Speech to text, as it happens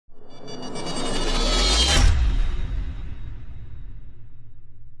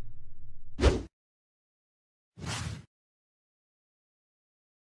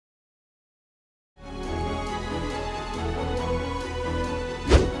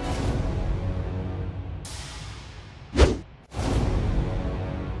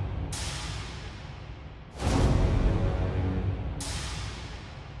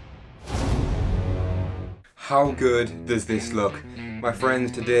How good does this look? My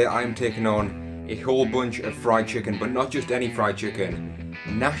friends, today I'm taking on a whole bunch of fried chicken, but not just any fried chicken.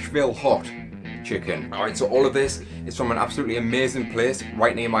 Nashville hot chicken. Alright, so all of this is from an absolutely amazing place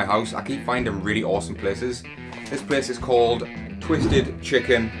right near my house. I keep finding really awesome places. This place is called Twisted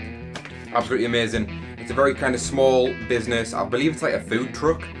Chicken. Absolutely amazing. It's a very kind of small business. I believe it's like a food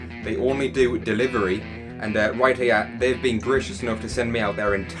truck. They only do delivery. And right here, they've been gracious enough to send me out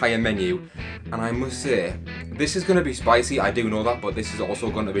their entire menu. And I must say, this is going to be spicy, I do know that, but this is also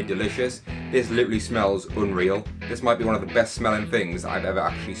going to be delicious. This literally smells unreal. This might be one of the best smelling things I've ever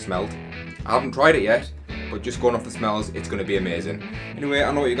actually smelled. I haven't tried it yet, but just going off the smells, it's going to be amazing. Anyway,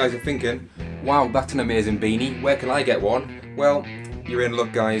 I know what you guys are thinking. Wow, that's an amazing beanie. Where can I get one? Well, you're in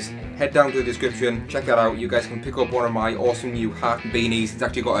luck, guys. Head down to the description, check that out. You guys can pick up one of my awesome new hat beanies. It's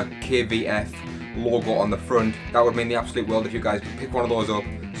actually got a KVF logo on the front. That would mean the absolute world if you guys could pick one of those up.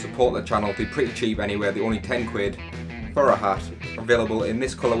 Support the channel. They're pretty cheap anyway. They're only 10 quid for a hat. Available in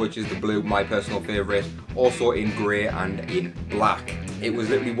this colour, which is the blue, my personal favourite. Also in grey and in black. It was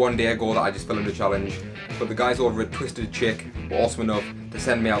literally one day ago that I just filmed a challenge, but the guys over at Twisted Chick were awesome enough to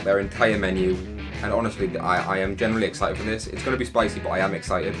send me out their entire menu. And honestly, I am generally excited for this. It's going to be spicy, but I am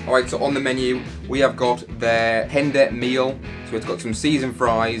excited. Alright, so on the menu, we have got their tender meal. So it's got some seasoned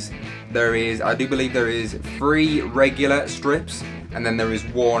fries. There is, I do believe there is 3 regular strips. And then there is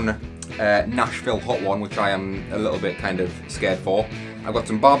one Nashville hot one, which I am a little bit kind of scared for. I've got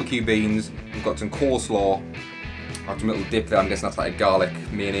some barbecue beans. We've got some coleslaw. I've got some little dip there. I'm guessing that's like a garlic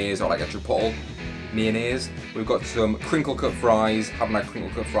mayonnaise or like a chipotle mayonnaise. We've got some crinkle cut fries. Haven't had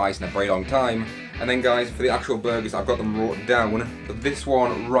crinkle cut fries in a very long time. And then guys, for the actual burgers, I've got them wrote down. So this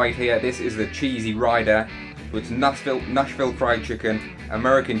one right here, this is the cheesy rider. So it's Nashville fried chicken,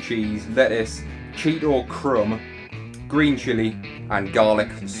 American cheese, lettuce, Cheeto crumb, green chili, and garlic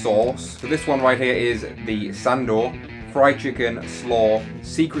sauce. So this one right here is the Sando fried chicken, slaw,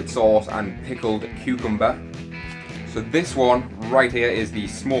 secret sauce, and pickled cucumber. So this one right here is the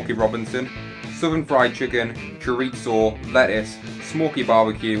Smoky Robinson, southern fried chicken, chorizo, lettuce, smoky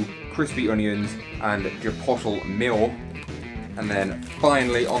barbecue, crispy onions, and chipotle mayo. And then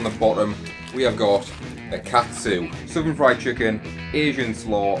finally on the bottom we have got the katsu, southern fried chicken, Asian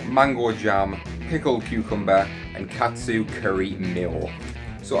slaw, mango jam, pickled cucumber, and katsu curry mayo.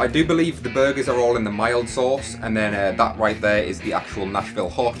 So I do believe the burgers are all in the mild sauce, and then that right there is the actual Nashville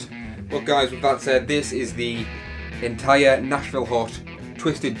hot. But guys, with that said, this is the entire Nashville hot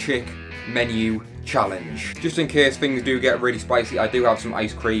Twisted Chick menu challenge. Just in case things do get really spicy, I do have some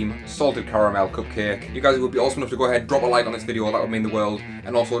ice cream, salted caramel cupcake. You guys would be awesome enough to go ahead, drop a like on this video, that would mean the world.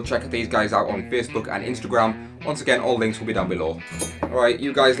 And also check these guys out on Facebook and Instagram. Once again, all links will be down below. Alright,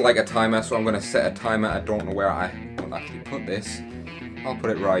 you guys like a timer, so I'm going to set a timer. I don't know where I will actually put this. I'll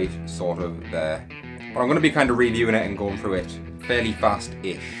put it right, sort of there. But I'm going to be kind of reviewing it and going through it fairly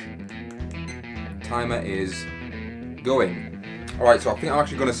fast-ish. Timer is going. Alright, so I think I'm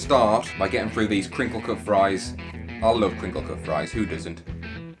actually going to start by getting through these crinkle cut fries. I love crinkle cut fries, who doesn't?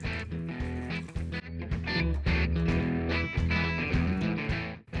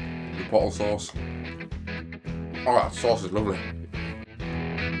 Chipotle sauce. Oh, that sauce is lovely.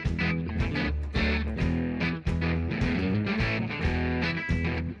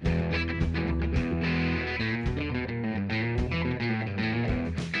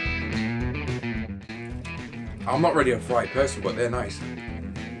 I'm not really a fried person, but they're nice.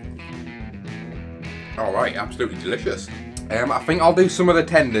 Alright, absolutely delicious. I think I'll do some of the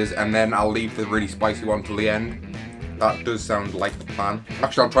tenders and then I'll leave the really spicy one till the end. That does sound like the plan.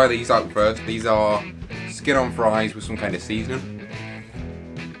 Actually, I'll try these out first. These are skin on fries with some kind of seasoning.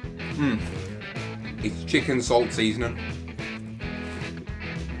 It's chicken salt seasoning.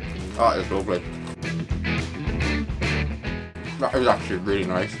 That is lovely. That is actually really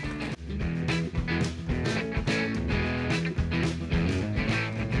nice.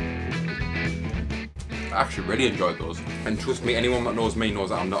 I actually really enjoyed those. And trust me, anyone that knows me knows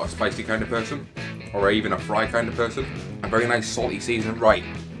that I'm not a spicy kind of person, or even a fry kind of person. A very nice salty seasoning. Right,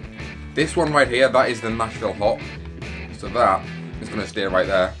 this one right here, that is the Nashville hot. So that is going to stay right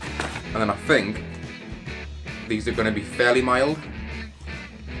there. And then I think these are going to be fairly mild.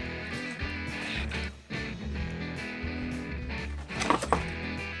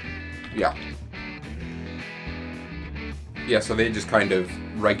 Yeah. Yeah, so they're just kind of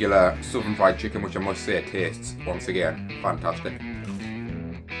regular southern fried chicken, which I must say tastes, once again, fantastic.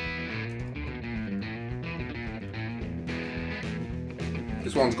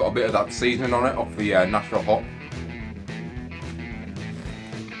 This one's got a bit of that seasoning on it, off the Nashville hot.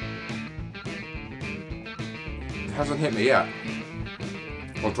 It hasn't hit me yet.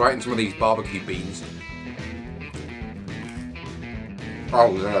 I'll try it in some of these barbecue beans.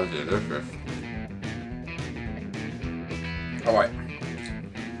 Oh, they're delicious. Alright,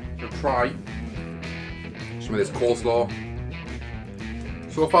 so try some of this coleslaw.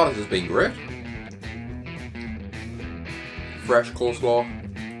 So far this has been great. Fresh coleslaw.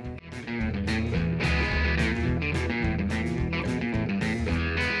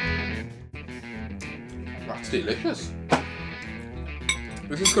 That's delicious.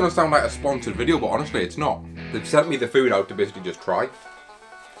 This is going to sound like a sponsored video, but honestly it's not. They've sent me the food out to basically just try.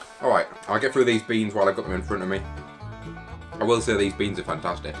 Alright, I'll get through these beans while I've got them in front of me. I will say these beans are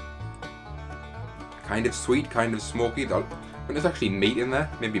fantastic. Kind of sweet, kind of smoky. I think there's actually meat in there,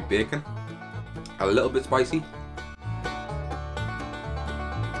 maybe bacon. A little bit spicy.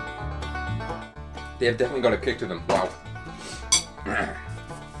 They've definitely got a kick to them, wow.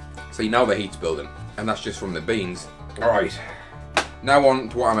 See, now the heat's building, and that's just from the beans. Alright, now on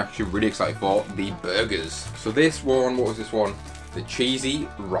to what I'm actually really excited for, the burgers. So this one, what was this one? The Cheesy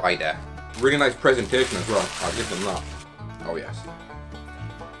Rider. Really nice presentation as well, I'll give them that. Oh yes.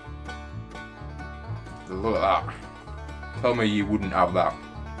 Look at that. Tell me you wouldn't have that.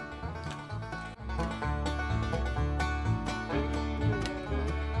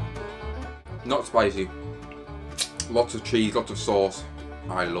 Not spicy. Lots of cheese, lots of sauce.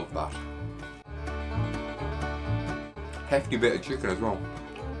 I love that. Hefty bit of chicken as well.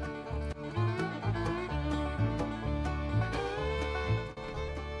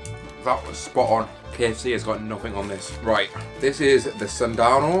 That was spot on. KFC has got nothing on this. Right, this is the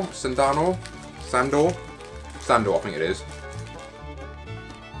Sandor, I think it is.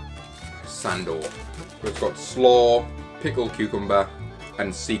 Sandor. It's got slaw, pickled cucumber,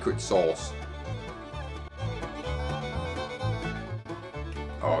 and secret sauce.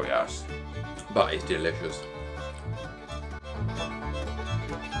 Oh yes, that is delicious.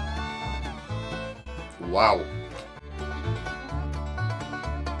 Wow.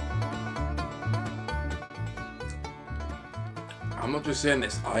 I'm not just saying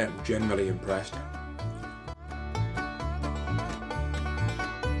this, I am genuinely impressed.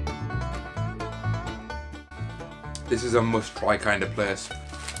 This is a must-try kind of place.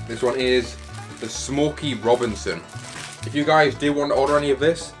 This one is the Smoky Robinson. If you guys do want to order any of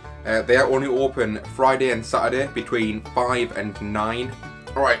this, they are only open Friday and Saturday between 5 and 9.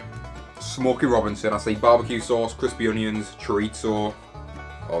 Alright, Smoky Robinson. I see barbecue sauce, crispy onions, chorizo.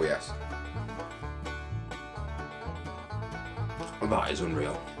 Oh yes. That is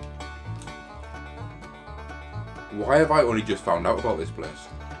unreal. Why have I only just found out about this place?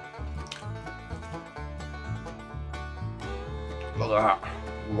 Look at that.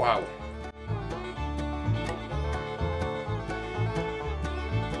 Wow.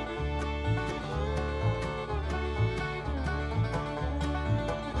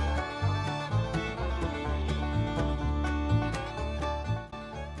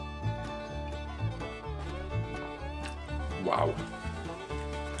 Wow.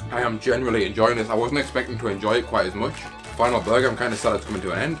 I am genuinely enjoying this. I wasn't expecting to enjoy it quite as much. Final burger, I'm kind of sad it's coming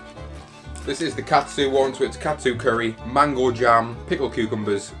to an end. This is the katsu one, so it's katsu curry, mango jam, pickled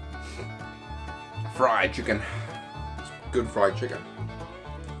cucumbers, fried chicken. It's good fried chicken.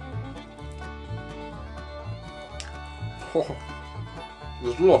 Oh,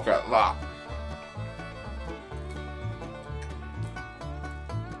 just look at that.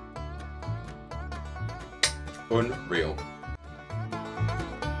 Unreal.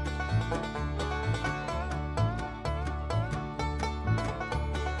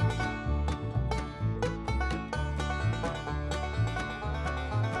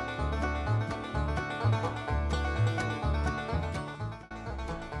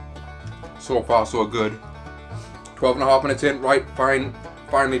 So far so good. 12.5 minutes in, right,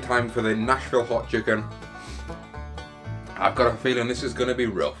 finally time for the Nashville hot chicken. I've got a feeling this is going to be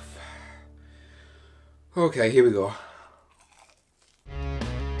rough. Okay, here we go.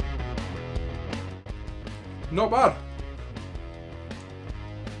 Not bad.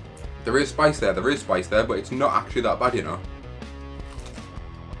 There is spice there, but it's not actually that bad, you know.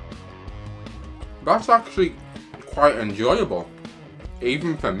 That's actually quite enjoyable,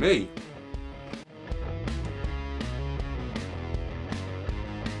 even for me.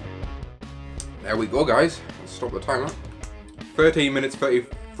 There we go, guys. Let's stop the timer. 13 minutes,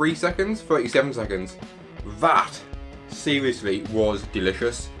 33 seconds, 37 seconds. That, seriously, was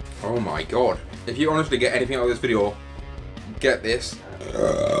delicious. Oh my god. If you honestly get anything out of this video, get this.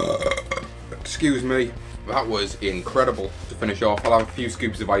 Excuse me. That was incredible. To finish off, I'll have a few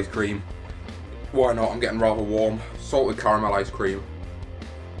scoops of ice cream. Why not? I'm getting rather warm. Salted caramel ice cream.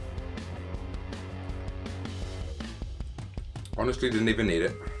 Honestly, didn't even need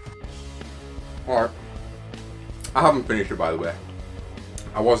it. Alright. I haven't finished it, by the way.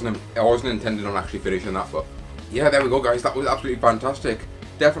 I wasn't intending on actually finishing that, but yeah, there we go, guys. That was absolutely fantastic.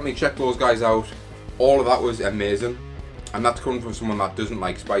 Definitely check those guys out. All of that was amazing, and that's coming from someone that doesn't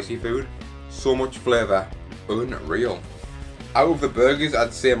like spicy food. So much flavour, unreal. Out of the burgers,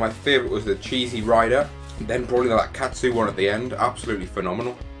 I'd say my favourite was the cheesy rider, and then probably that katsu one at the end. Absolutely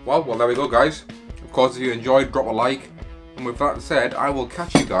phenomenal. Well, there we go, guys. Of course, if you enjoyed, drop a like. And with that said, I will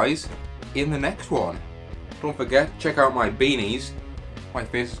catch you guys in the next one. Don't forget, check out my beanies. My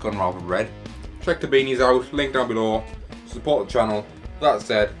face has gone rather red. Check the beanies out, link down below. Support the channel. That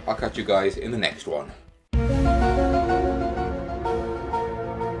said, I'll catch you guys in the next one.